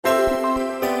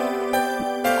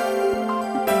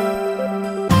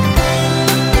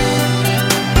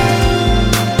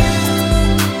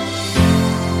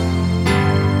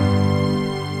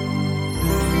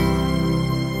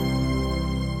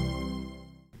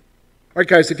All right,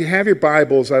 guys, if you have your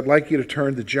Bibles, I'd like you to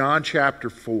turn to John chapter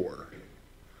 4.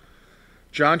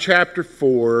 John chapter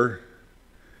 4,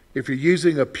 if you're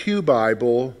using a Pew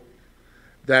Bible,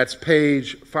 that's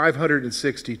page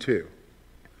 562.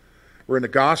 We're in the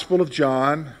Gospel of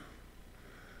John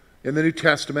in the New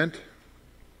Testament.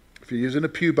 If you're using a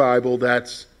Pew Bible,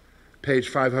 that's page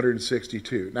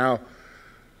 562. Now,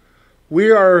 we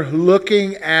are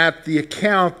looking at the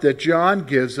account that John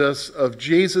gives us of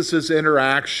Jesus'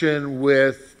 interaction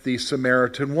with the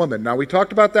Samaritan woman. Now, we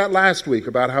talked about that last week,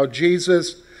 about how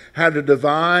Jesus had a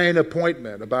divine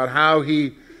appointment, about how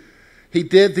he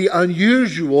did the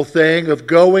unusual thing of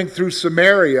going through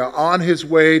Samaria on his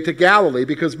way to Galilee,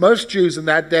 because most Jews in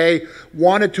that day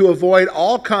wanted to avoid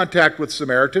all contact with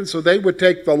Samaritans, so they would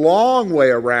take the long way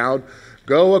around,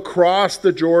 go across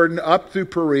the Jordan, up through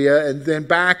Perea, and then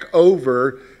back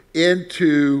over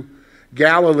into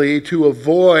Galilee to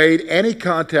avoid any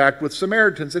contact with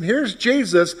Samaritans. And here's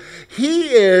Jesus. He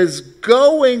is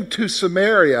going to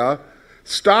Samaria,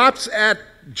 stops at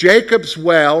Jacob's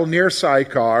well near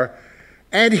Sychar,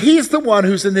 and he's the one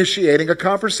who's initiating a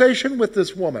conversation with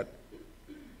this woman.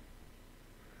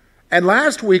 And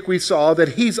last week we saw that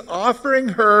he's offering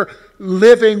her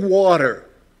living water.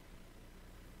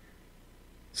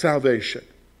 Salvation.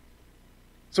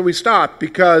 So we stopped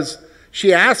because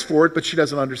she asked for it, but she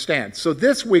doesn't understand. So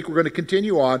this week we're going to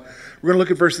continue on. We're going to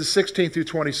look at verses 16 through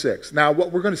 26. Now,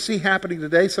 what we're going to see happening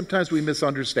today, sometimes we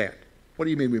misunderstand. What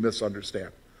do you mean we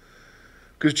misunderstand?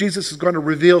 Because Jesus is going to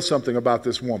reveal something about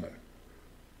this woman.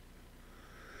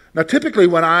 Now, typically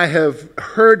when I have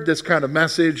heard this kind of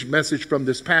message from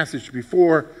this passage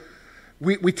before,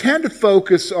 we tend to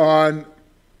focus on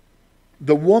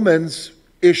the woman's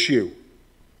issue.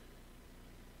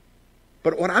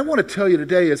 But what I want to tell you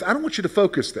today is I don't want you to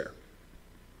focus there.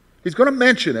 He's going to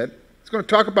mention it. He's going to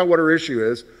talk about what her issue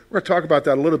is. We're going to talk about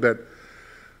that a little bit.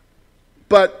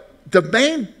 But the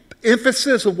main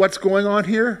emphasis of what's going on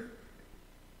here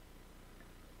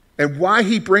and why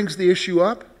he brings the issue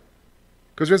up,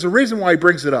 because there's a reason why he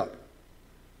brings it up.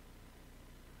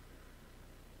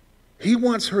 He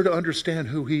wants her to understand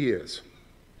who he is.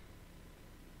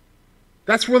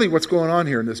 That's really what's going on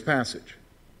here in this passage.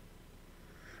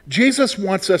 Jesus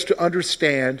wants us to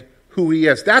understand who he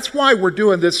is. That's why we're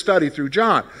doing this study through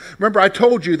John. Remember, I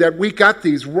told you that we got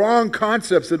these wrong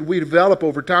concepts that we develop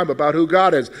over time about who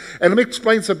God is. And let me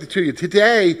explain something to you.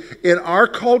 Today, in our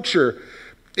culture,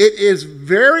 it is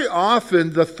very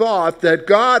often the thought that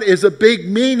God is a big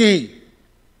meanie.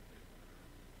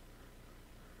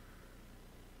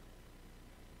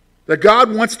 That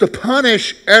God wants to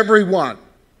punish everyone.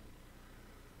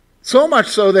 So much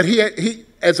so that he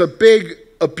as a big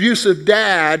abusive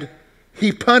dad,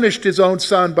 he punished his own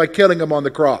son by killing him on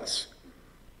the cross.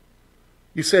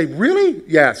 You say, really?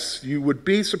 Yes, you would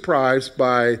be surprised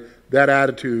by that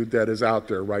attitude that is out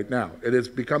there right now. It is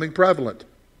becoming prevalent.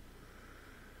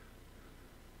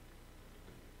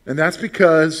 And that's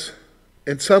because,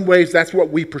 in some ways, that's what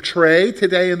we portray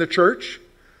today in the church.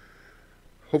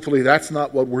 Hopefully that's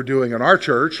not what we're doing in our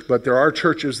church, but there are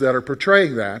churches that are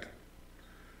portraying that.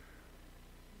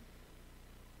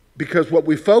 Because what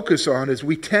we focus on is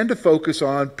we tend to focus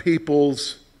on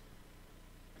people's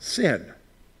sin.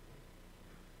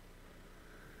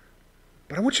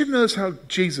 But I want you to notice how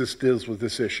Jesus deals with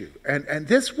this issue. And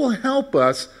this will help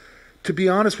us, to be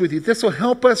honest with you, this will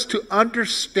help us to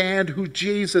understand who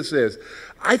Jesus is.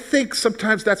 I think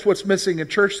sometimes that's what's missing in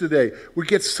church today. We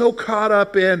get so caught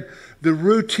up in the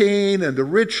routine and the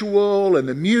ritual and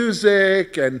the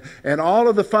music and all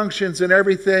of the functions and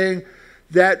everything,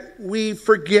 that we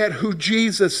forget who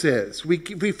Jesus is.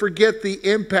 We forget the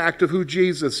impact of who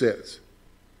Jesus is.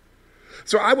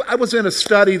 So I was in a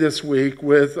study this week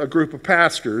with a group of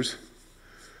pastors.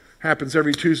 Happens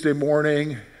every Tuesday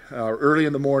morning, early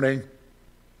in the morning.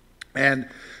 And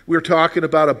we were talking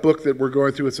about a book that we're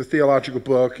going through. It's a theological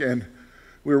book, and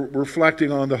we were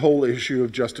reflecting on the whole issue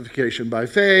of justification by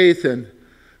faith and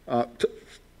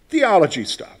theology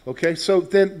stuff. Okay, so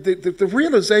then the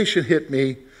realization hit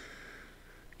me.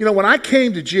 You know, when I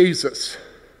came to Jesus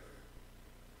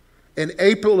in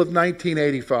April of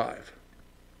 1985,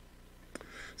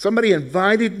 somebody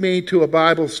invited me to a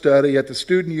Bible study at the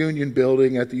Student Union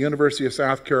building at the University of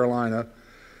South Carolina.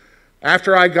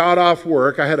 After I got off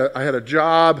work, I had a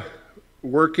job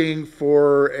working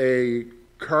for a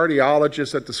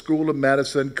cardiologist at the School of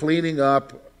Medicine, cleaning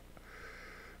up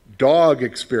dog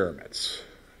experiments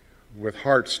with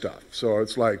heart stuff. So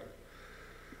it's like,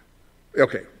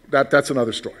 okay. That's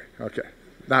another story. Okay.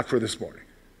 Not for this morning.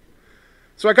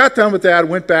 So I got done with that,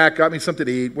 went back, got me something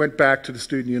to eat, went back to the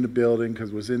student unit building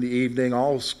because it was in the evening.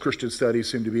 All Christian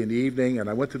studies seem to be in the evening, and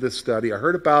I went to this study. I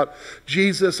heard about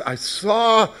Jesus. I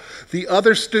saw the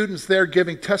other students there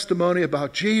giving testimony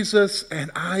about Jesus,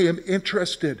 and I am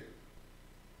interested.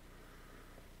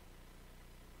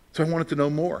 So I wanted to know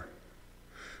more.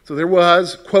 So there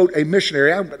was, quote, a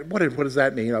missionary. What does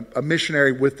that mean? A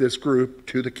missionary with this group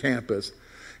to the campus.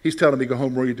 He's telling me, go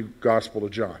home, read the Gospel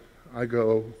of John. I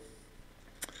go,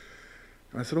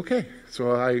 and I said, okay.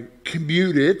 So I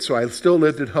commuted, so I still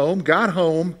lived at home, got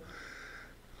home.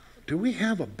 Do we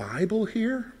have a Bible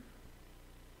here?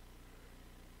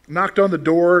 Knocked on the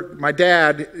door. My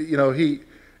dad,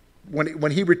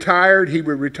 when he retired, he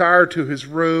would retire to his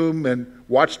room and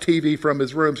watch TV from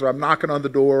his room. So I'm knocking on the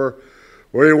door.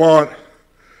 What do you want?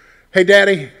 Hey,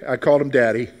 Daddy. I called him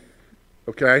Daddy.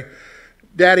 Okay.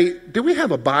 Daddy, do we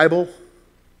have a Bible?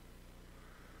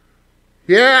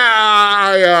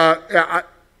 Yeah,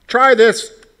 try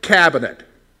this cabinet.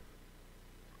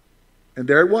 And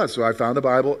there it was. So I found the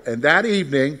Bible. And that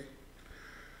evening,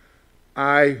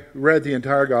 I read the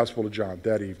entire Gospel of John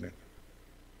that evening.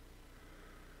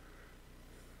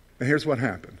 And here's what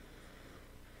happened.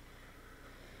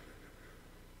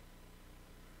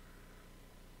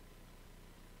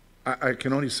 I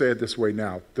can only say it this way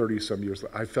now, 30-some years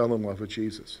later. I fell in love with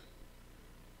Jesus.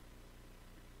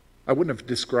 I wouldn't have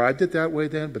described it that way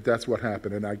then, but that's what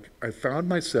happened. And I found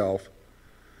myself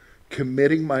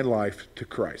committing my life to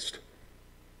Christ.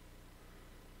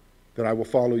 That I will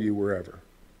follow you wherever.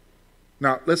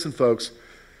 Now, listen, folks.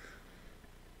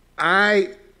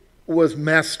 I was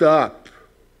messed up,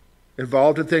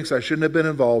 involved in things I shouldn't have been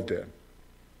involved in.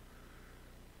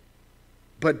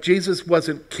 But Jesus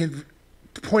wasn't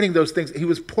pointing those things. He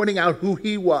was pointing out who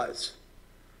he was.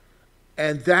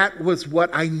 And that was what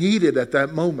I needed at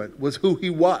that moment, was who he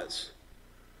was.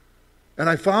 And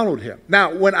I followed him.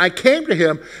 Now, when I came to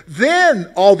him,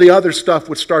 then all the other stuff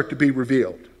would start to be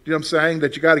revealed. You know what I'm saying?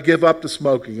 That you got to give up the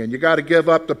smoking, and you got to give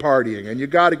up the partying, and you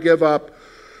got to give up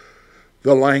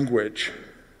the language.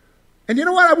 And you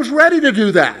know what? I was ready to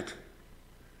do that.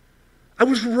 I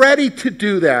was ready to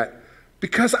do that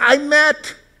because I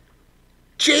met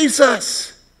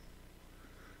Jesus.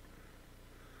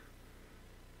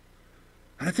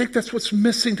 And I think that's what's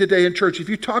missing today in church. If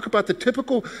you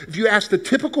ask the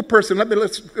typical person, let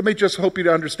me just hope you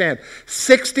to understand.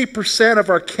 60% of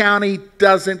our county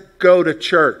doesn't go to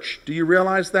church. Do you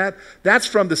realize that? That's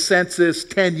from the census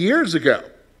 10 years ago.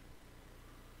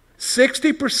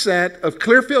 60% of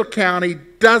Clearfield County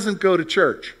doesn't go to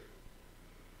church.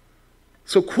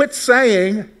 So quit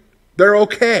saying they're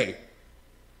okay.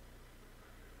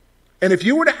 And if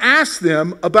you were to ask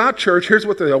them about church, here's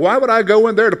what they say. Why would I go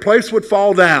in there? The place would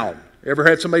fall down. Ever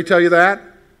had somebody tell you that?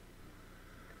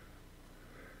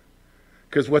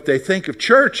 Because what they think of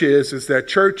church is that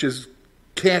churches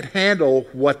can't handle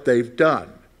what they've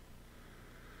done.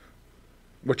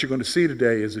 What you're going to see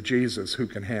today is a Jesus who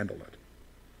can handle it.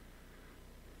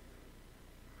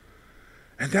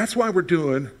 And that's why we're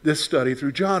doing this study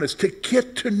through John, is to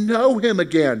get to know him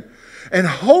again. And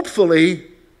hopefully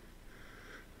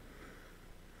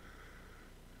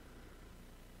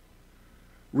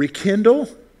rekindle,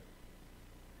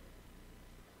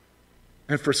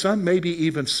 and for some, maybe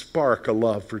even spark a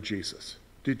love for Jesus.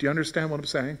 Do you understand what I'm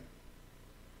saying?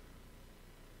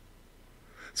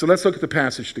 So let's look at the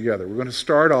passage together. We're going to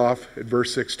start off at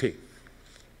verse 16.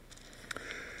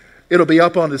 It'll be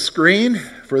up on the screen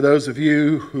for those of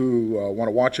you who want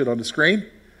to watch it on the screen.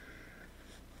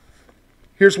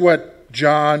 Here's what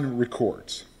John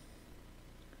records.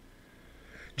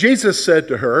 Jesus said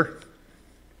to her,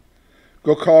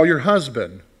 "Go call your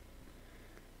husband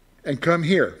and come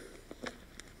here."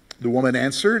 The woman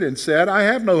answered and said, "I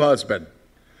have no husband."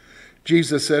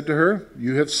 Jesus said to her,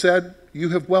 You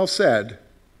have well said,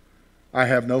 I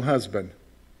have no husband.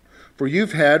 For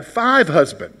you've had 5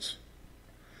 husbands,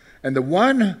 and the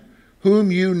one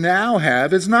whom you now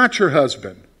have is not your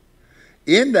husband.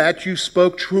 In that you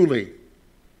spoke truly."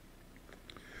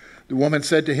 The woman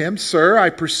said to him, "Sir, I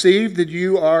perceive that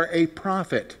you are a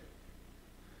prophet.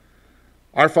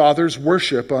 Our fathers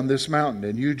worship on this mountain,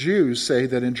 and you Jews say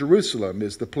that in Jerusalem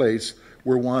is the place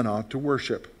where one ought to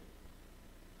worship."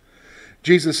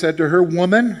 Jesus said to her,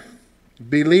 "Woman,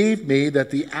 believe me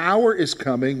that the hour is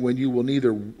coming when you will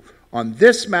neither on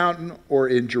this mountain or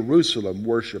in Jerusalem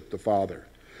worship the Father.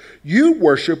 You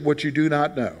worship what you do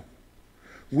not know.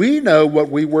 We know what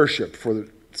we worship, for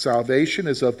salvation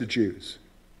is of the Jews.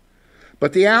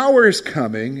 But the hour is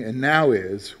coming, and now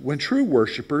is, when true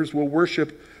worshipers will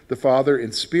worship the Father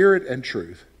in spirit and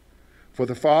truth, for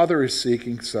the Father is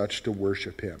seeking such to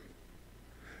worship him.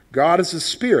 God is a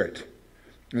spirit,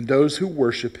 and those who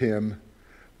worship him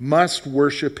must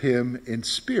worship him in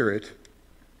spirit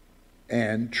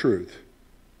and truth."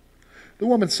 The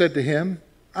woman said to him,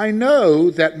 "I know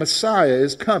that Messiah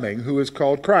is coming, who is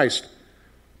called Christ.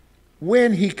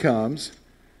 When he comes,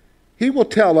 he will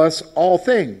tell us all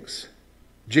things."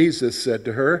 Jesus said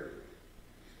to her,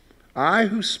 "I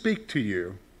who speak to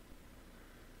you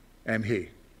am he."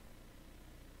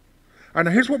 All right,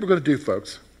 now here's what we're going to do,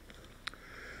 folks.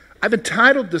 I've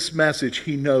entitled this message,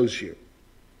 "He Knows You."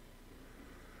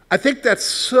 I think that's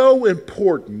so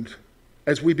important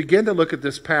as we begin to look at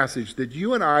this passage that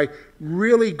you and I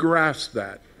really grasp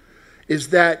that, is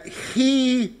that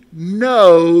he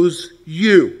knows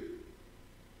you.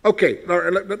 Okay,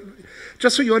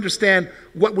 just so you understand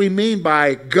what we mean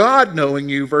by God knowing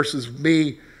you versus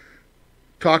me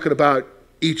talking about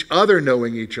each other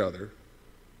knowing each other.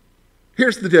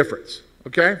 Here's the difference,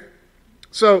 okay?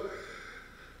 So,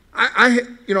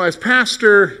 as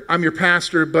pastor, I'm your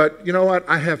pastor, but you know what?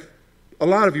 A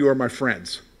lot of you are my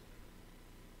friends,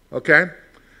 okay?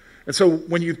 And so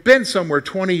when you've been somewhere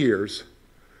 20 years,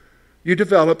 you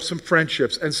develop some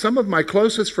friendships, and some of my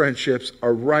closest friendships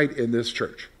are right in this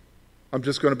church. I'm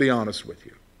just going to be honest with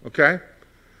you, okay?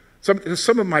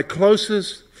 Some of my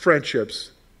closest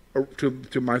friendships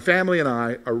to my family and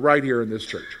I are right here in this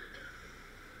church.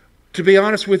 To be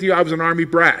honest with you, I was an Army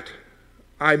brat.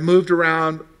 I moved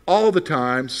around all the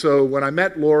time, so when I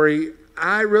met Lori,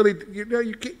 I really,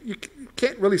 you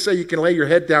can't really say you can lay your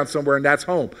head down somewhere and that's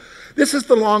home. This is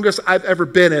the longest I've ever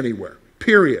been anywhere,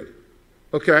 period,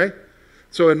 okay?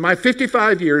 So in my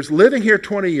 55 years, living here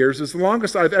 20 years is the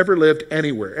longest I've ever lived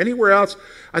anywhere. Anywhere else,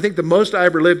 I think the most I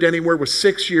ever lived anywhere was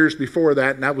 6 years before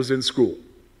that, and that was in school.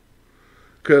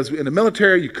 Because in the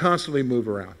military, you constantly move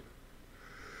around.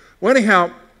 Well,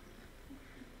 anyhow,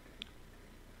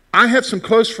 I have some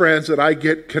close friends that I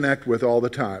connect with all the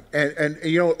time. And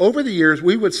over the years,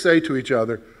 we would say to each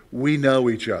other, we know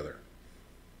each other.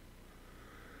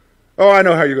 Oh, I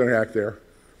know how you're going to act there.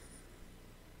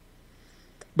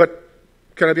 But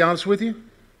can I be honest with you?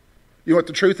 You know what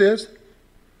the truth is?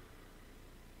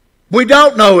 We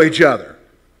don't know each other.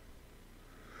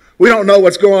 We don't know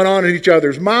what's going on in each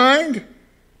other's mind.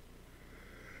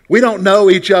 We don't know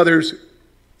each other's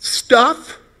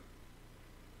stuff.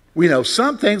 We know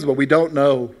some things, but we don't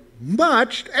know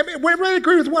much. I mean, we really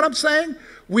agree with what I'm saying?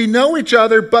 We know each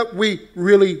other, but we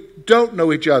really don't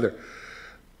know each other.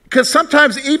 Because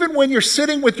sometimes even when you're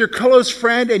sitting with your close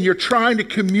friend and you're trying to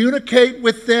communicate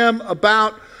with them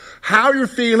about how you're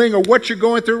feeling or what you're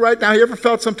going through right now, you ever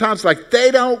felt sometimes like they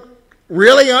don't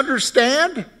really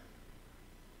understand?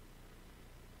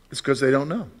 It's because they don't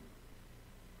know.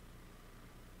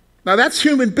 Now that's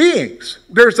human beings.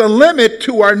 There's a limit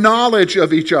to our knowledge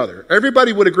of each other.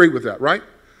 Everybody would agree with that, right?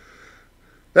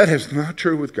 That is not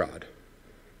true with God.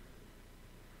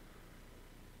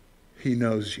 He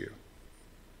knows you.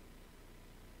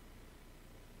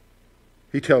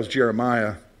 He tells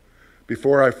Jeremiah,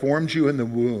 "Before I formed you in the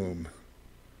womb,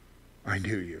 I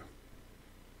knew you."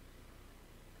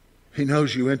 He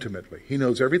knows you intimately. He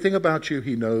knows everything about you.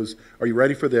 He knows, are you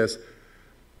ready for this?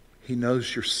 He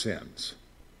knows your sins.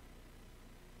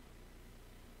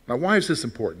 Now, why is this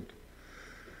important?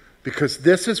 Because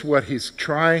this is what he's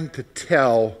trying to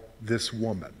tell this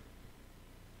woman.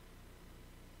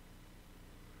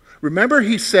 Remember,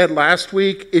 he said last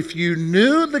week, if you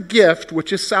knew the gift,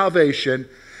 which is salvation,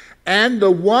 and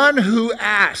the one who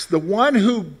asks, the one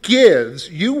who gives,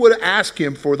 you would ask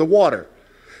him for the water.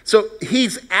 So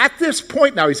he's at this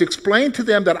point now. He's explained to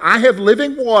them that I have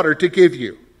living water to give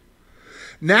you.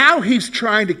 Now he's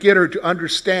trying to get her to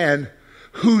understand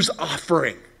who's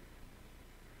offering.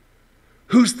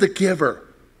 Who's the giver?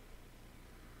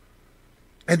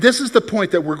 And this is the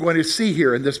point that we're going to see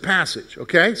here in this passage,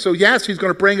 okay? So yes, he's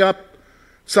going to bring up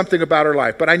something about her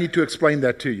life, but I need to explain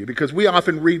that to you because we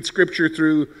often read Scripture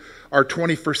through our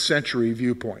 21st century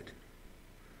viewpoint.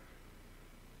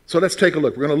 So let's take a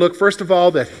look. We're going to look, first of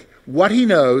all, at what he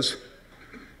knows,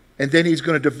 and then he's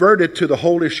going to divert it to the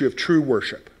whole issue of true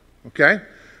worship, okay?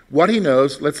 What he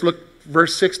knows, let's look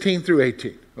verse 16 through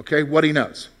 18, okay? What he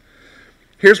knows.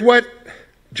 Here's what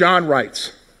John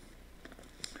writes.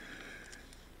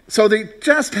 So they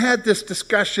just had this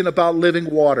discussion about living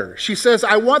water. She says,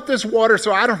 I want this water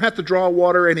so I don't have to draw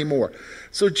water anymore.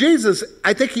 So Jesus,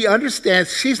 I think he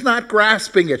understands she's not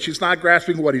grasping it. She's not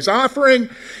grasping what he's offering.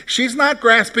 She's not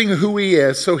grasping who he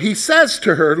is. So he says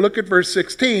to her, look at verse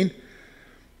 16,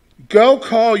 go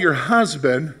call your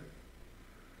husband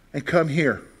and come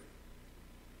here.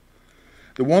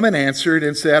 The woman answered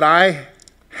and said, I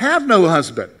have no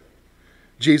husband.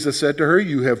 Jesus said to her,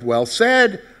 you have well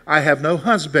said, I have no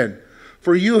husband.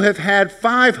 For you have had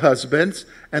 5 husbands,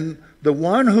 and the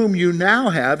one whom you now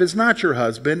have is not your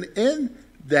husband, in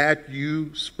that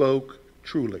you spoke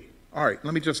truly. All right,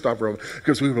 let me just stop for a moment,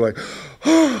 because we were like,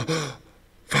 oh,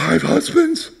 5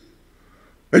 husbands?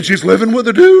 And she's living with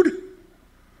a dude?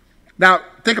 Now,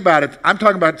 think about it. I'm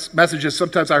talking about messages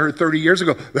sometimes I heard 30 years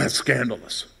ago. That's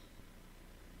scandalous.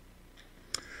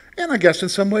 And I guess in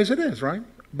some ways it is, right?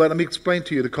 But let me explain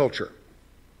to you the culture.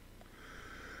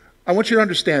 I want you to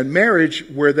understand, marriage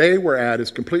where they were at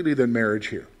is completely than marriage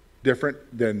here. Different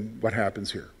than what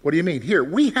happens here. What do you mean? Here,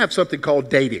 we have something called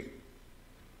dating.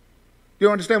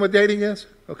 You understand what dating is?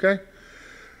 Okay?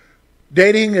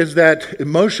 Dating is that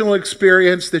emotional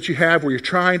experience that you have where you're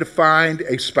trying to find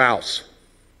a spouse.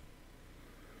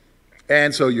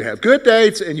 And so you have good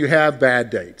dates and you have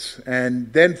bad dates.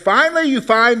 And then finally you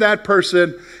find that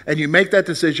person and you make that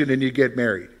decision and you get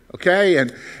married. Okay?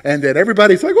 And then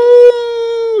everybody's like,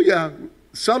 woo, yeah,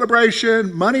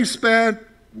 celebration, money spent.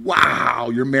 Wow,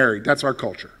 you're married. That's our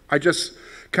culture. I just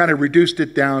kind of reduced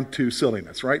it down to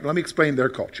silliness, right? Let me explain their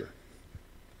culture.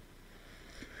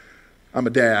 I'm a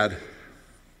dad.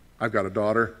 I've got a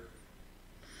daughter.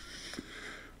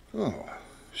 Oh,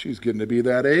 she's getting to be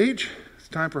that age. It's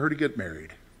time for her to get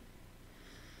married.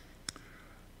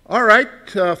 All right,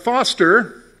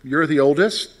 Foster, you're the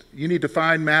oldest. You need to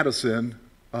find Madison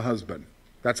a husband.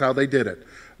 That's how they did it.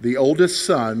 The oldest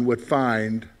son would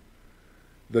find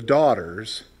the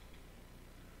daughters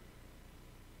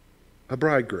a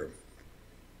bridegroom.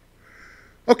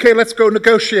 Okay, let's go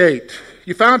negotiate.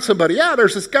 You found somebody. Yeah,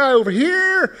 there's this guy over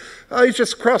here. He's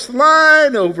just across the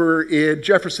line over in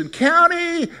Jefferson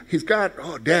County. He's got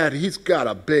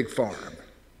a big farm.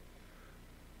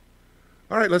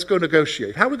 All right, let's go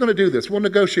negotiate. How are we going to do this? We'll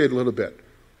negotiate a little bit.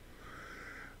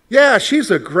 Yeah, she's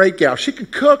a great gal. She can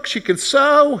cook. She can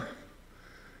sew.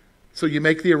 So you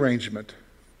make the arrangement.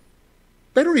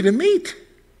 They don't even meet.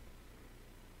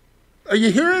 Are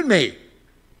you hearing me?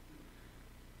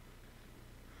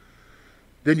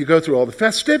 Then you go through all the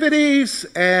festivities,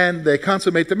 and they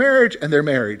consummate the marriage, and they're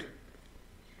married.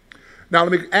 Now,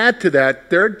 let me add to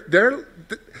that.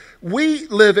 We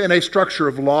live in a structure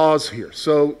of laws here.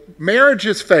 So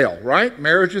marriages fail, right?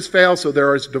 Marriages fail, so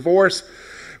there is divorce.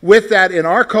 With that, in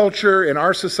our culture, in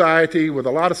our society, with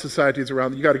a lot of societies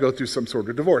around, you got to go through some sort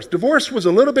of divorce. Divorce was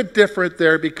a little bit different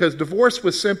there because divorce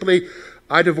was simply,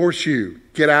 I divorce you,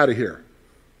 get out of here.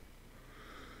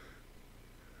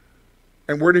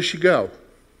 And where does she go?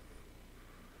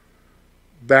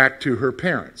 Back to her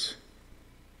parents.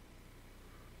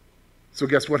 So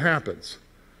guess what happens?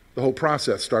 The whole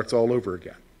process starts all over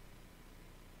again.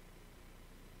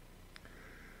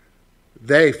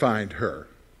 They find her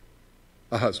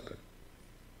a husband.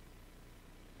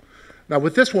 Now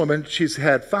with this woman, she's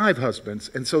had 5 husbands,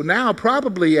 and so now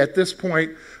probably at this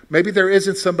point, maybe there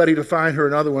isn't somebody to find her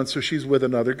another one, so she's with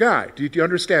another guy. Do you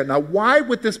understand? Now why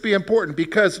would this be important?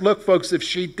 Because look folks, if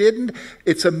she didn't,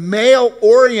 it's a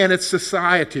male-oriented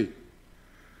society.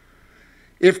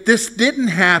 If this didn't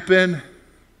happen,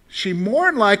 she more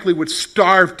than likely would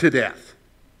starve to death.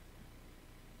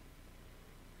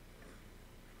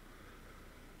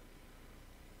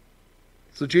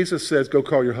 So Jesus says, go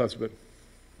call your husband.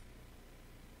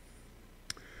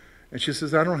 And she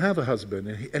says, I don't have a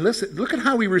husband. And listen, look at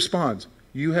how he responds.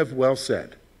 You have well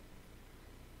said.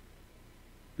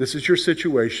 This is your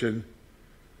situation,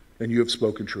 and you have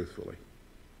spoken truthfully.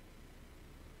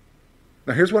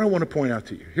 Now, here's what I want to point out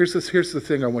to you. Here's the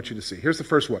thing I want you to see. Here's the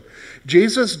first one.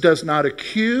 Jesus does not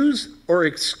accuse or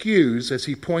excuse as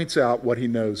he points out what he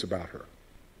knows about her.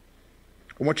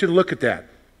 I want you to look at that.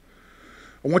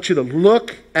 I want you to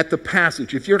look at the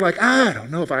passage. If you're like, I don't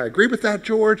know if I agree with that,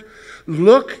 George,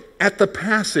 look at the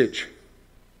passage.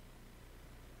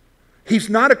 He's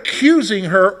not accusing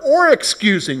her or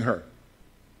excusing her.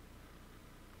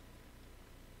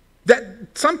 That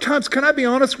sometimes, can I be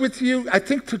honest with you? I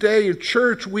think today in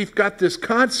church we've got this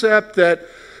concept that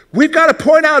we've got to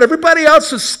point out everybody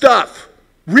else's stuff.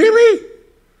 Really?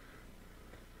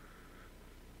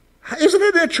 Isn't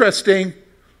it interesting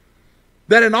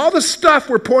that in all the stuff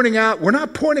we're pointing out, we're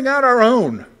not pointing out our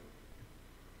own?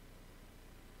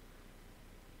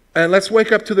 And let's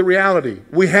wake up to the reality.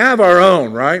 We have our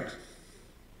own, right?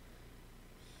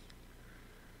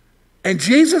 And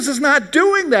Jesus is not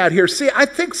doing that here. See, I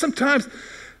think sometimes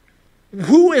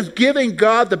who is giving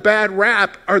God the bad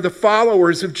rap are the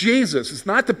followers of Jesus. It's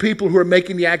not the people who are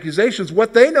making the accusations.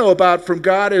 What they know about from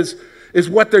God is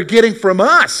what they're getting from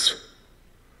us.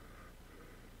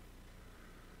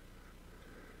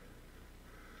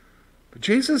 But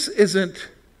Jesus isn't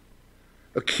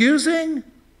accusing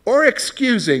or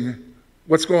excusing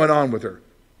what's going on with her.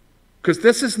 Because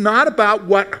this is not about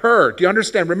what her. Do you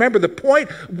understand? Remember, the point,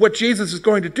 what Jesus is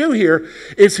going to do here,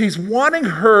 is he's wanting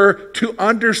her to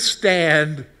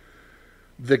understand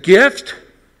the gift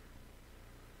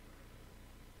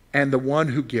and the one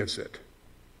who gives it.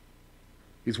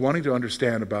 He's wanting to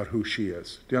understand about who she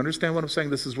is. Do you understand what I'm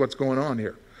saying? This is what's going on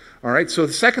here. All right, so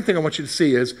the second thing I want you to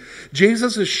see is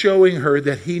Jesus is showing her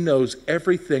that he knows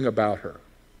everything about her.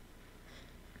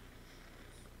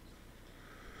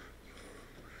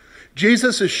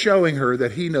 Jesus is showing her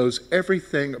that he knows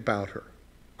everything about her.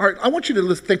 All right, I want you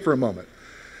to think for a moment.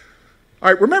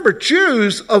 All right, remember,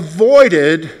 Jews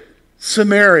avoided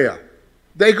Samaria.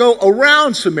 They go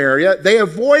around Samaria. They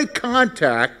avoid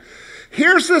contact.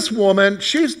 Here's this woman.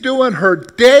 She's doing her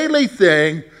daily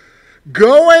thing,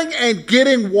 going and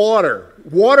getting water.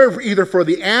 Water either for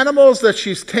the animals that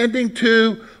she's tending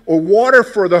to or water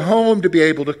for the home to be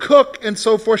able to cook and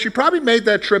so forth. She probably made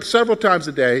that trip several times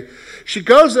a day. She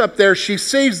goes up there. She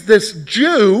sees this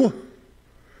Jew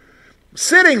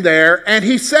sitting there, and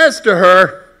he says to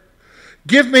her,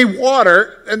 "Give me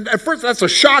water." And at first, that's a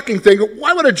shocking thing.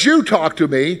 Why would a Jew talk to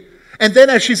me? And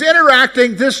then as she's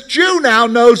interacting, this Jew now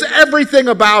knows everything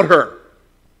about her.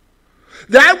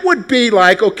 That would be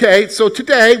like, okay, so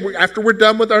today, after we're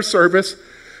done with our service,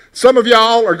 some of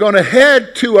y'all are going to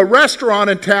head to a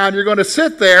restaurant in town. You're going to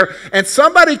sit there, and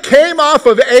somebody came off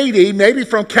of 80, maybe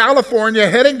from California,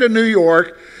 heading to New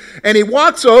York, and he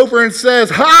walks over and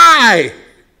says, "Hi,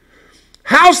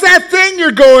 how's that thing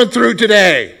you're going through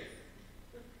today?"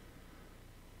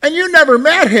 And you never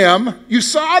met him. You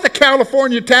saw the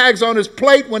California tags on his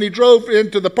plate when he drove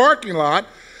into the parking lot,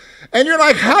 and you're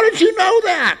like, "How did you know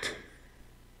that?"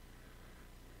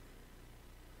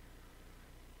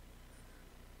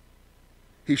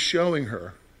 He's showing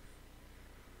her,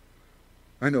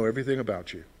 "I know everything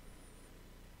about you.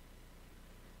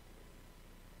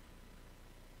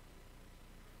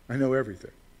 I know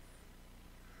everything."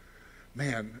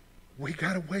 Man, we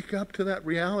got to wake up to that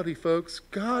reality, folks.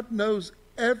 God knows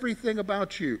everything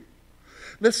about you.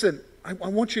 Listen, I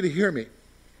want you to hear me.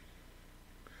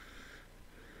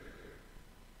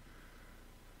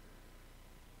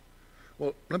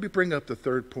 Well, let me bring up the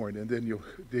third point, and then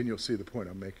you'll see the point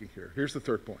I'm making here. Here's the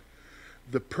third point.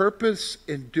 The purpose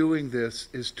in doing this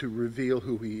is to reveal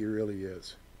who he really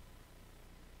is.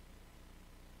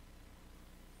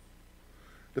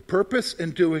 The purpose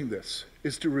in doing this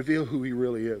is to reveal who he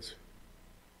really is.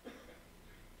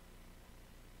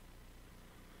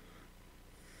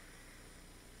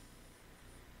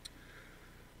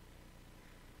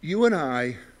 You and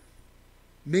I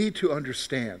need to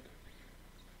understand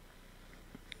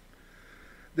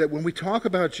that when we talk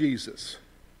about Jesus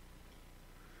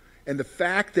and the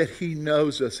fact that he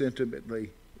knows us intimately,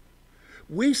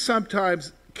 we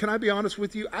sometimes, can I be honest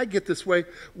with you? I get this way.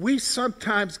 We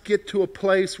sometimes get to a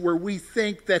place where we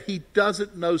think that he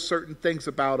doesn't know certain things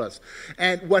about us.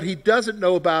 And what he doesn't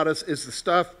know about us is the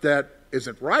stuff that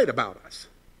isn't right about us.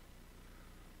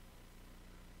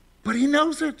 But he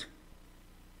knows it.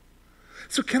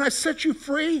 So can I set you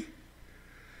free?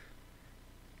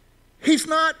 He's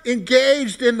not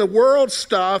engaged in the world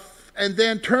stuff and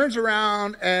then turns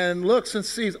around and looks and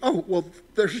sees, "Oh, well,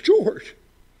 there's George.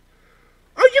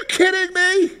 Are you kidding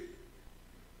me?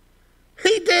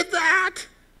 He did that?"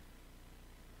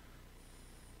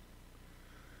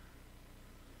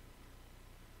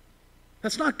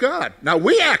 That's not God. Now,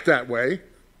 we act that way.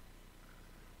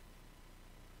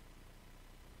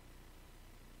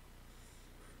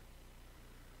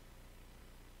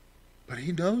 But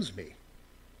he knows me.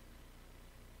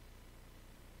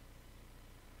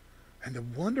 And the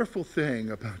wonderful thing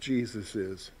about Jesus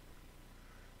is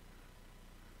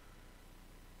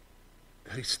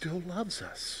that he still loves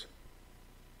us.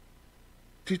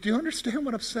 Do you understand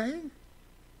what I'm saying?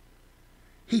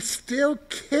 He still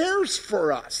cares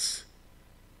for us.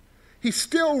 He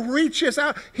still reaches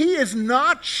out. He is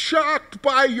not shocked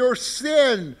by your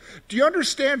sin. Do you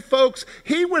understand, folks?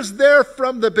 He was there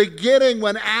from the beginning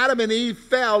when Adam and Eve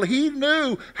fell. He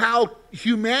knew how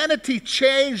humanity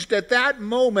changed at that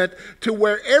moment to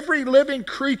where every living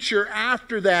creature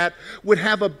after that would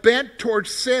have a bent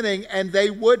towards sinning, and they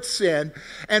would sin.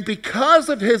 And because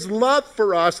of his love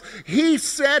for us, he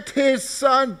sent his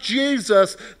son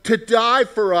Jesus to die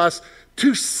for us,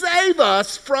 to save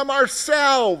us from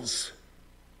ourselves,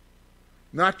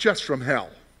 not just from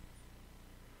hell.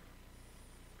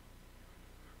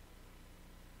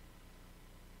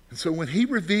 And so when he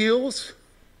reveals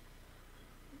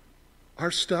our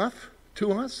stuff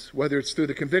to us, whether it's through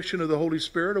the conviction of the Holy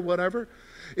Spirit or whatever,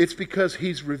 it's because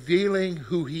he's revealing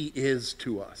who he is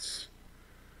to us,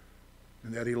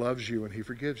 and that he loves you and he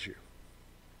forgives you.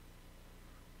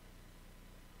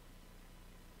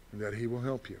 and that he will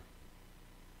help you.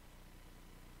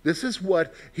 This is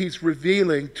what he's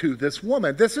revealing to this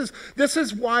woman. This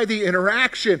is why the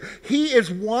interaction, he is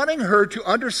wanting her to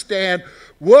understand,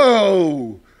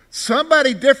 whoa,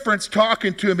 somebody different's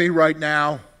talking to me right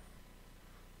now.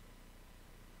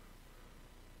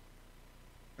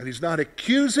 And he's not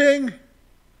accusing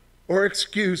or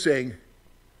excusing.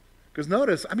 Because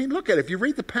notice, look at it. If you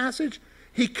read the passage,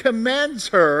 he commends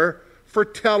her for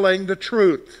telling the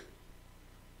truth.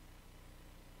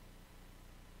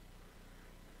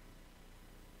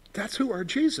 That's who our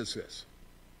Jesus is.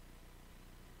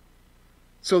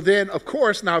 So then, of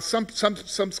course, now some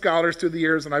scholars through the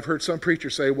years, and I've heard some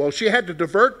preachers say, well, she had to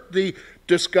divert the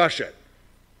discussion.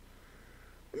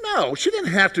 No, she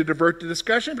didn't have to divert the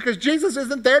discussion because Jesus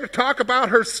isn't there to talk about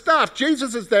her stuff.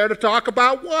 Jesus is there to talk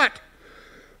about what?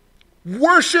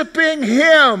 Worshiping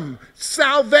him,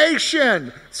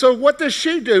 salvation. So what does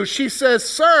she do? She says,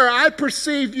 sir, I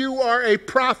perceive you are a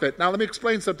prophet. Now let me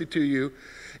explain something to you.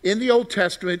 In the Old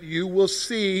Testament, you will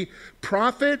see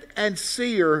prophet and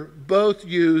seer both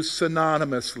used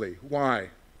synonymously. Why?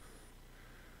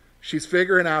 She's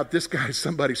figuring out this guy's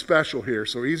somebody special here.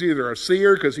 So he's either a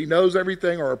seer because he knows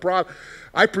everything or a prophet.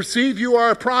 I perceive you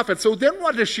are a prophet. So then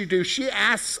what does she do? She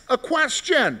asks a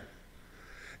question.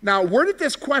 Now, where did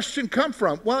this question come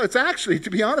from? Well, it's actually, to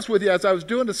be honest with you, as I was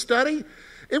doing the study,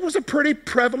 it was a pretty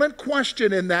prevalent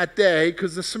question in that day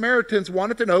because the Samaritans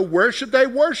wanted to know where should they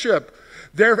worship.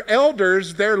 Their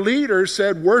elders, their leaders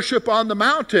said worship on the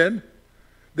mountain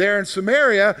there in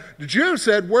Samaria. The Jews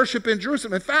said worship in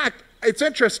Jerusalem. In fact, it's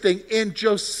interesting, in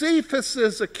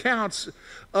Josephus's accounts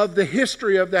of the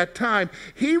history of that time,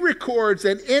 he records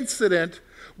an incident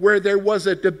where there was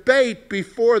a debate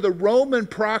before the Roman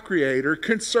procurator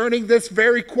concerning this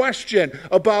very question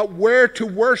about where to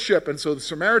worship. And so the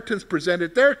Samaritans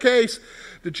presented their case,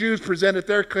 the Jews presented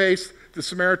their case, the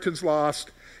Samaritans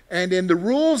lost. And in the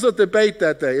rules of debate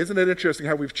that day, isn't it interesting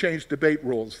how we've changed debate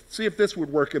rules? See if this would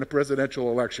work in a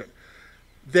presidential election.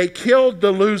 They killed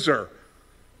the loser.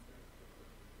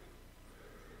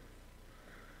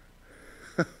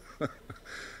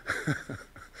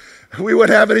 We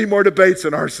wouldn't have any more debates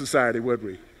in our society, would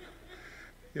we?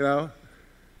 You know?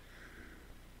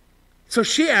 So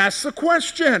she asks a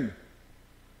question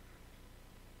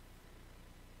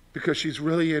because she's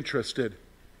really interested.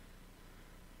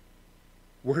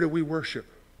 Where do we worship?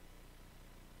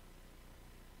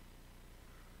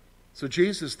 So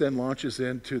Jesus then launches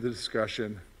into the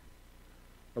discussion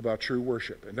about true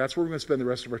worship. And that's where we're going to spend the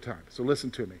rest of our time. So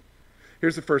listen to me.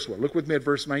 Here's the first one. Look with me at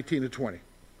verse 19 to 20.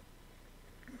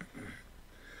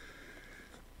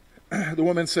 The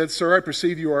woman said, sir, I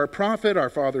perceive you are a prophet. Our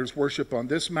fathers worship on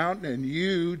this mountain, and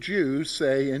you, Jews,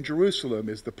 say in Jerusalem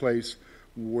is the place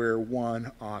where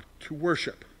one ought to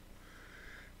worship.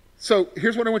 So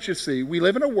here's what I want you to see. We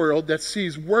live in a world that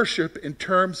sees worship in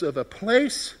terms of a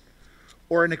place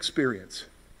or an experience.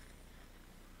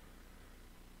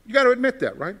 You got to admit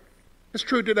that, right? It's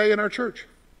true today in our church.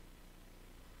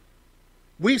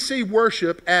 We see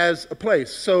worship as a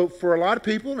place. So for a lot of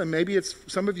people, and maybe it's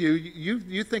some of you,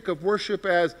 you think of worship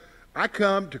as, I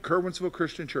come to Curwensville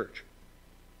Christian Church.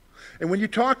 And when you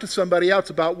talk to somebody else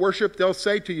about worship, they'll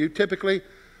say to you typically,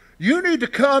 you need to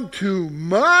come to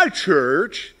my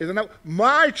church, isn't that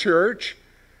my church,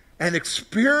 and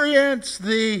experience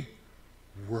the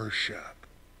worship.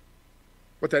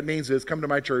 What that means is come to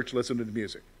my church, listen to the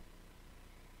music.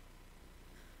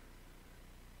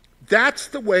 That's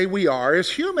the way we are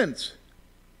as humans.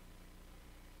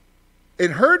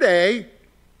 In her day,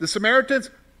 the Samaritans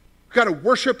got to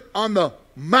worship on the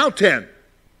mountain.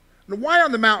 And why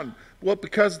on the mountain? Well,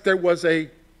 because there was a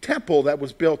temple that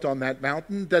was built on that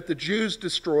mountain that the Jews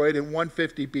destroyed in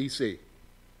 150 BC.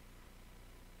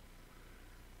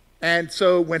 And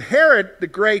so when Herod the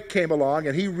Great came along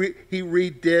and he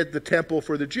redid the temple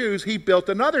for the Jews, he built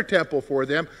another temple for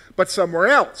them, but somewhere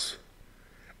else.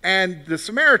 And the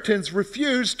Samaritans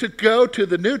refused to go to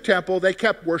the new temple. They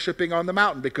kept worshiping on the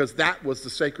mountain because that was the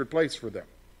sacred place for them.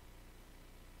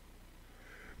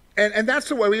 And that's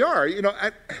the way we are. You know,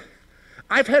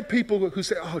 I've had people who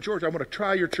say, oh, George, I want to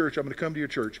try your church. I'm going to come to your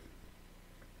church.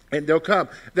 And they'll come.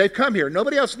 They've come here.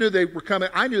 Nobody else knew they were coming.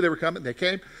 I knew they were coming. They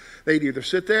came. They'd either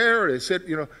sit there or they'd sit,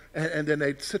 you know, and then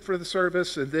they'd sit for the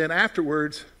service. And then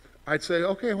afterwards, I'd say,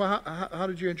 okay, well, how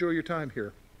did you enjoy your time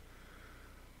here?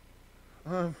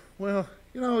 Well,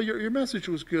 you know, your message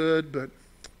was good, but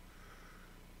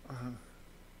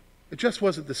it just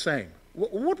wasn't the same.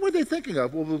 What were they thinking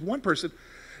of? Well, with one person,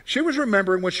 she was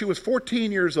remembering when she was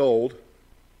 14 years old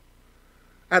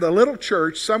at a little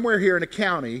church somewhere here in a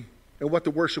county and what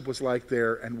the worship was like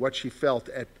there and what she felt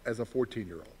as a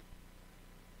 14-year-old.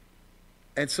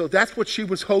 And so that's what she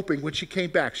was hoping when she came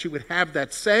back. She would have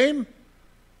that same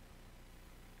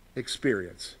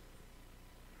experience.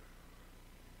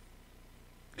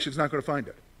 She's not going to find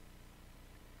it.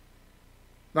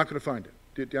 Not going to find it.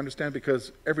 Do you understand?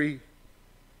 Because every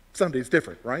Sunday is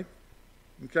different, right?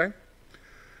 Okay?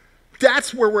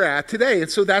 That's where we're at today. And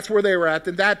so that's where they were at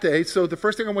in that day. So the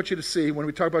first thing I want you to see when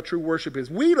we talk about true worship is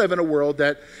we live in a world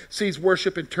that sees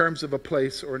worship in terms of a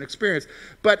place or an experience.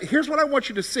 But here's what I want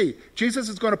you to see. Jesus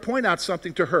is going to point out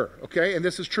something to her, okay? And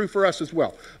this is true for us as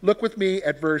well. Look with me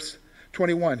at verse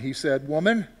 21. He said,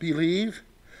 "Woman, believe,"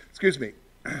 excuse me.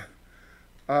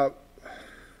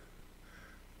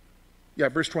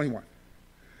 Verse 21.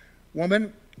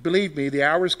 "Woman, believe me, the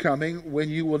hour is coming when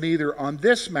you will neither on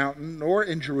this mountain nor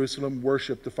in Jerusalem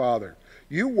worship the Father.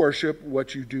 You worship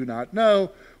what you do not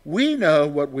know. We know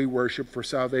what we worship, for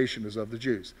salvation is of the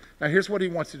Jews." Now here's what he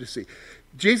wants you to see.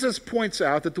 Jesus points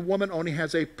out that the woman only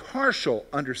has a partial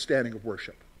understanding of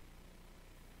worship.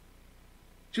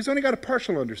 She's only got a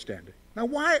partial understanding. Now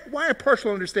why a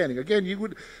partial understanding?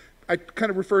 Again, I kind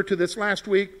of referred to this last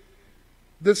week.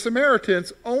 The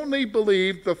Samaritans only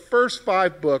believed the first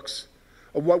 5 books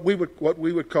of what we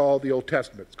would call the Old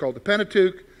Testament. It's called the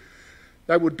Pentateuch.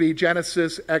 That would be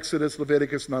Genesis, Exodus,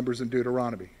 Leviticus, Numbers, and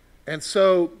Deuteronomy. And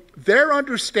so their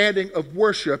understanding of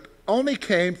worship only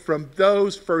came from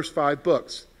those first 5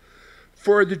 books.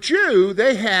 For the Jew,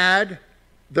 they had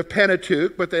the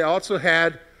Pentateuch, but they also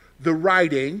had the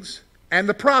writings and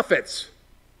the prophets.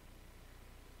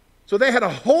 So they had a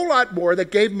whole lot more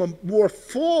that gave them a more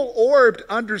full-orbed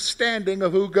understanding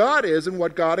of who God is and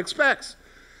what God expects.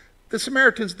 The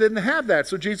Samaritans didn't have that.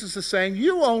 So Jesus is saying,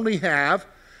 you only have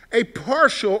a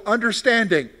partial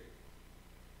understanding.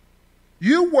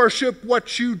 You worship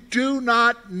what you do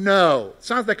not know. It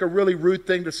sounds like a really rude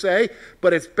thing to say,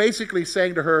 but it's basically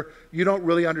saying to her, you don't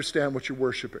really understand what you're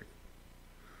worshiping.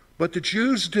 But the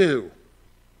Jews do.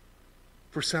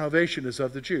 For salvation is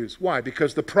of the Jews. Why?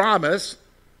 Because the promise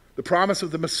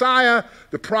of the Messiah,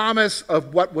 the promise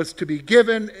of what was to be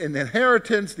given in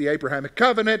inheritance, the Abrahamic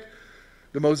covenant,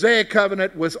 the Mosaic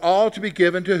covenant, was all to be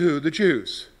given to who? The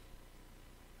Jews.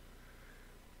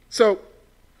 So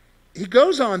he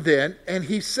goes on then and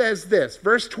he says this,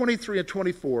 verse 23 and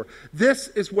 24. This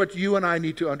is what you and I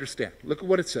need to understand. Look at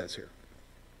what it says here.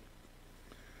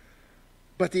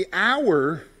 But the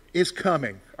hour is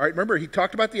coming. All right, remember, he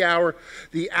talked about the hour.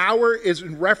 The hour is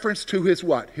in reference to his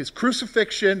what? His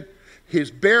crucifixion, his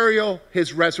burial,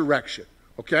 his resurrection.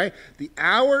 Okay? The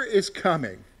hour is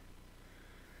coming.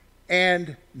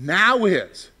 And now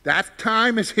is. That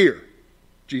time is here,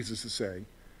 Jesus is saying,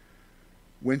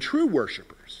 when true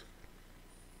worshipers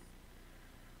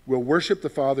will worship the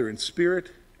Father in spirit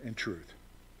and truth.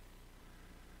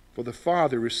 For the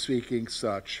Father is seeking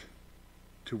such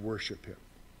to worship him.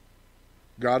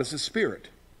 God is a spirit,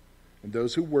 and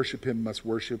those who worship him must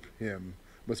worship in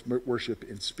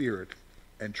spirit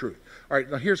and truth. All right,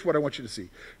 now here's what I want you to see.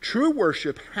 True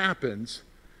worship happens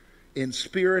in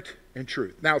spirit and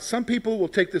truth. Now, some people will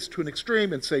take this to an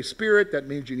extreme and say spirit, that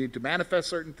means you need to manifest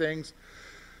certain things.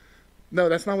 No,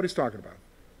 that's not what he's talking about.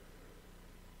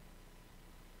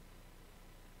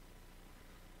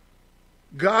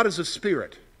 God is a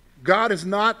spirit. God is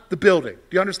not the building.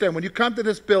 Do you understand? When you come to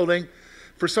this building,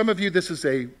 for some of you, this is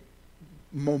a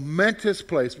momentous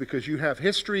place because you have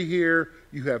history here,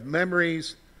 you have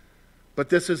memories, but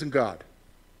this isn't God.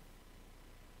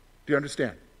 Do you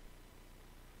understand?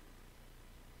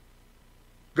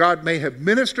 God may have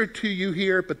ministered to you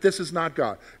here, but this is not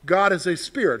God. God is a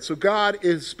spirit. So God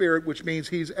is spirit, which means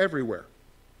he's everywhere.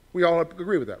 We all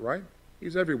agree with that, right?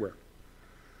 He's everywhere.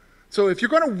 So if you're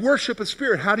going to worship a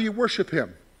spirit, how do you worship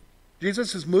him?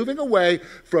 Jesus is moving away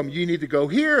from you need to go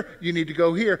here, you need to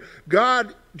go here.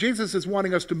 Jesus is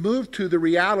wanting us to move to the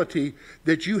reality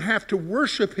that you have to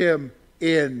worship him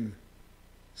in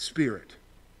spirit.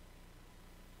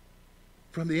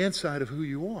 From the inside of who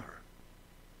you are.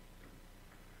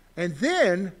 And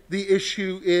then the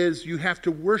issue is you have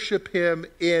to worship him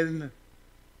in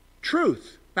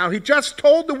truth. Now he just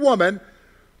told the woman,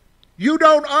 you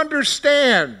don't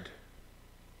understand.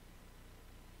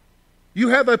 You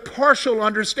have a partial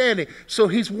understanding. So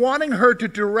he's wanting her to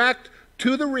direct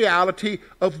to the reality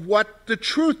of what the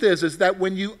truth is that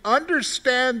when you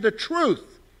understand the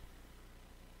truth,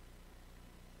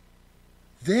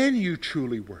 then you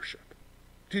truly worship.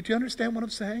 Did you understand what I'm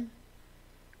saying?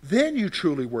 Then you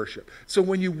truly worship. So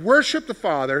when you worship the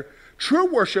Father,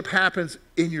 true worship happens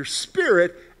in your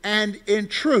spirit and in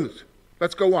truth.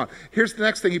 Let's go on. Here's the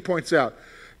next thing he points out.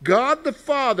 God the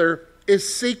Father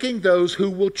is seeking those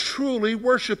who will truly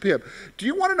worship him. Do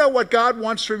you want to know what God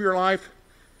wants from your life?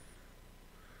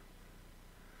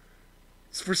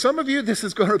 For some of you, this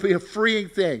is going to be a freeing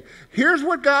thing. Here's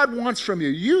what God wants from you.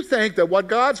 You think that what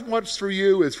God wants for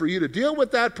you is for you to deal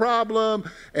with that problem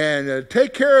and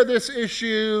take care of this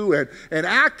issue and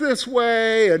act this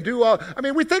way and do all. I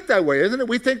mean, we think that way, isn't it?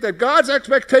 We think that God's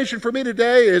expectation for me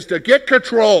today is to get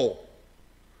control.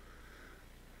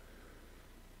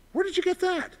 Where did you get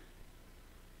that?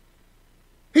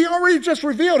 He already just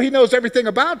revealed he knows everything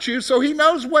about you, so he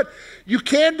knows what you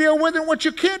can deal with and what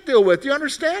you can't deal with. Do you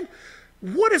understand?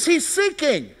 What is he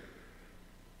seeking?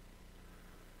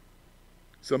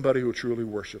 Somebody who will truly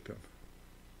worship him.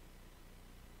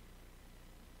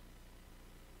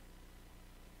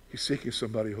 He's seeking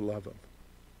somebody who will love him.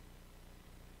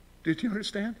 Did you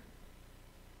understand?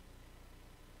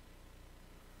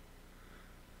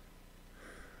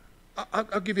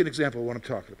 I'll give you an example of what I'm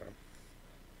talking about.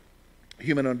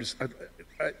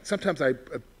 Sometimes I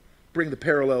bring the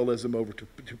parallelism over to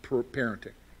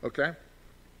parenting, okay?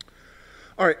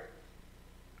 All right,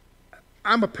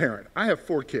 I'm a parent. I have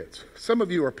 4 kids. Some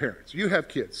of you are parents. You have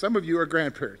kids. Some of you are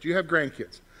grandparents. You have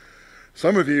grandkids.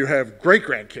 Some of you have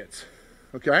great-grandkids,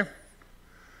 okay?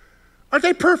 Are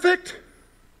they perfect?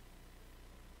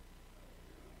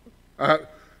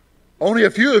 Only a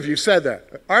few of you said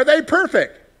that. Are they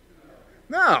perfect?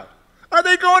 No. Are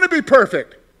they going to be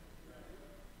perfect?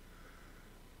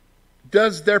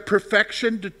 Does their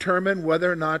perfection determine whether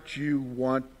or not you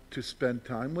want to spend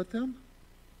time with them?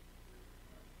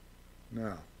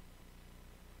 No.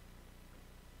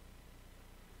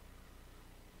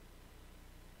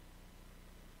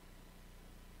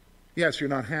 Yes, you're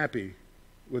not happy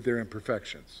with their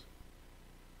imperfections.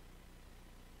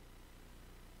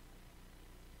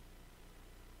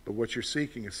 But what you're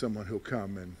seeking is someone who'll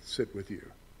come and sit with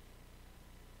you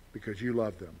because you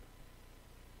love them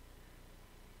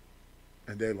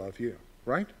and they love you,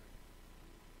 right?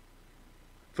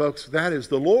 Folks, that is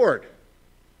the Lord.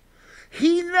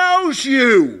 He knows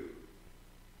you.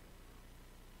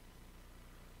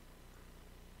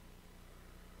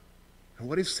 And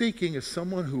what he's seeking is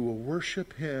someone who will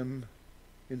worship him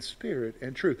in spirit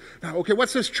and truth. Now, okay,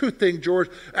 what's this truth thing, George?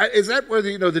 Is that where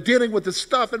the dealing with the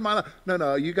stuff in my life?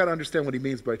 No, you got to understand what he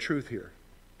means by truth here,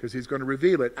 because he's going to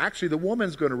reveal it. Actually, the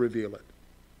woman's going to reveal it.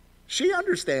 She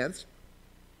understands.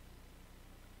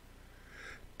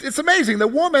 It's amazing. The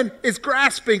woman is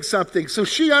grasping something, so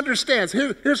she understands.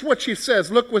 Here's what she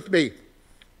says. Look with me.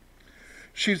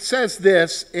 She says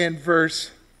this in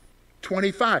verse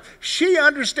 25. She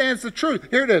understands the truth.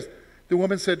 Here it is. The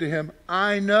woman said to him,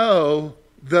 I know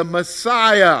the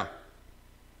Messiah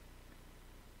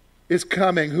is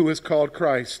coming, who is called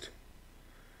Christ.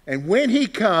 And when he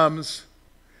comes,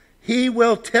 he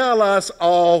will tell us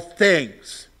all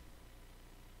things.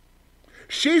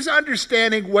 She's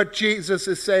understanding what Jesus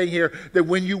is saying here, that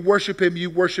when you worship him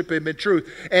in truth.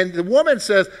 And the woman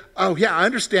says, oh yeah, I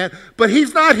understand, but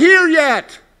he's not here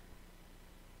yet.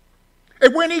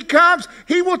 And when he comes,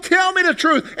 he will tell me the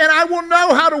truth, and I will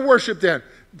know how to worship then.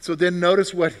 So then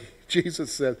notice what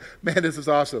Jesus said. Man, this is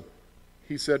awesome.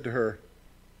 He said to her,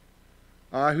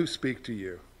 I who speak to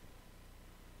you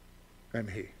am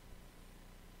he.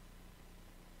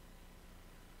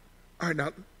 All right,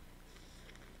 now,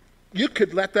 you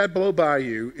could let that blow by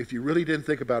you if you really didn't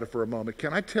think about it for a moment.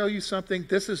 Can I tell you something?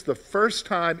 This is the first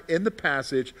time in the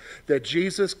passage that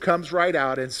Jesus comes right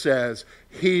out and says,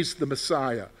 he's the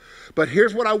Messiah. But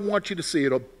here's what I want you to see.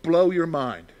 It'll blow your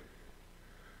mind.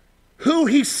 Who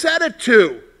he said it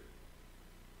to.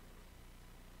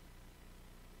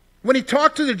 When he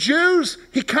talked to the Jews,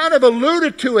 he kind of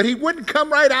alluded to it. He wouldn't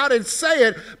come right out and say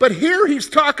it. But here he's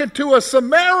talking to a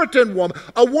Samaritan woman,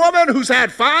 a woman who's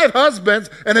had 5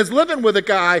 husbands and is living with a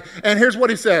guy. And here's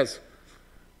what he says.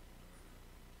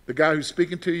 The guy who's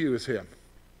speaking to you is him.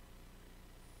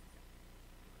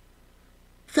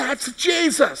 That's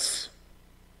Jesus.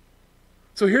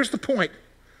 So here's the point.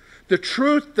 The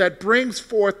truth that brings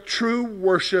forth true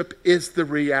worship is the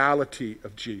reality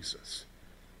of Jesus.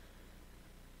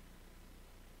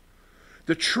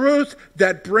 The truth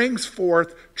that brings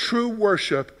forth true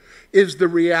worship is the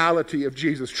reality of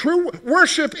Jesus. True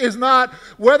worship is not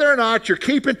whether or not you're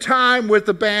keeping time with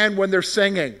the band when they're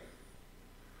singing.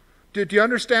 Do you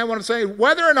understand what I'm saying?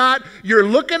 Whether or not you're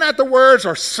looking at the words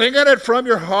or singing it from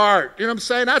your heart. You know what I'm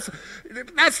saying?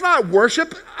 That's not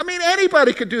worship. I mean,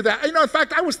 anybody could do that. In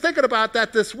fact, I was thinking about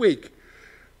that this week.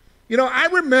 I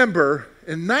remember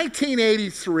in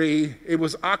 1983, it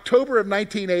was October of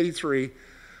 1983,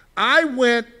 I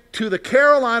went to the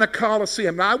Carolina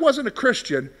Coliseum. Now, I wasn't a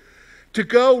Christian, to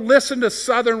go listen to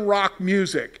Southern rock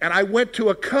music. And I went to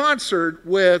a concert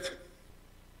with,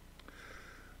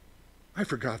 I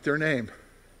forgot their name.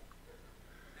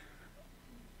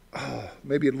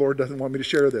 Maybe the Lord doesn't want me to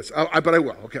share this, but I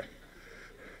will, okay.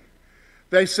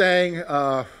 They sang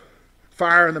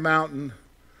Fire in the Mountain,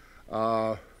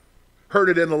 Heard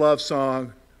It in the Love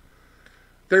Song.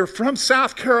 They were from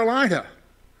South Carolina.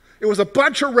 It was a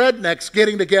bunch of rednecks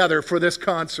getting together for this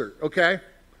concert, okay?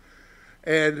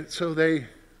 And so the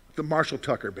Marshall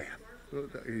Tucker Band.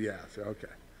 Yeah, okay.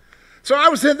 So I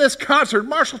was in this concert,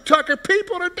 Marshall Tucker,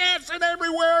 people are dancing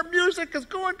everywhere, music is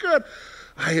going good.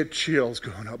 I had chills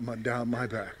going up and down my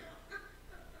back.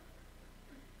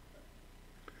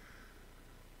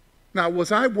 Now,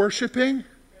 was I worshiping?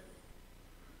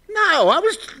 No, I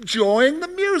was enjoying the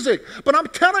music. But I'm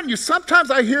telling you,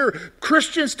 sometimes I hear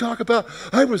Christians talk about,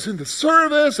 I was in the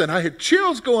service and I had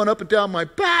chills going up and down my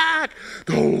back.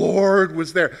 The Lord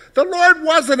was there. The Lord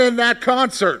wasn't in that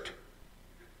concert.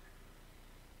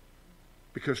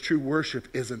 Because true worship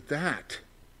isn't that.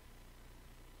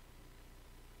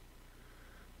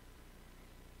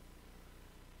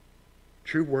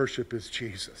 True worship is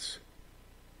Jesus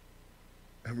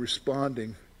and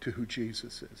responding to who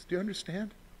Jesus is. Do you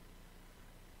understand?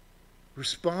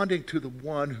 Responding to the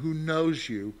one who knows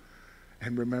you,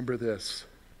 and remember this,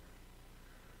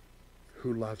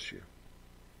 who loves you.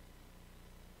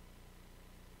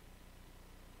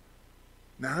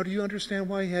 Now do you understand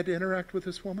why he had to interact with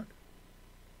this woman?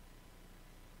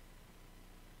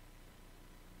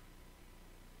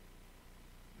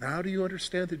 Now do you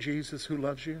understand the Jesus who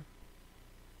loves you?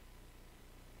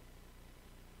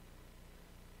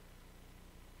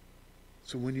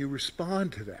 So when you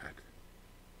respond to that,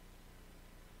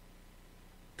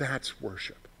 that's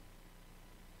worship.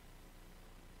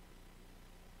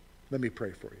 Let me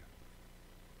pray for you.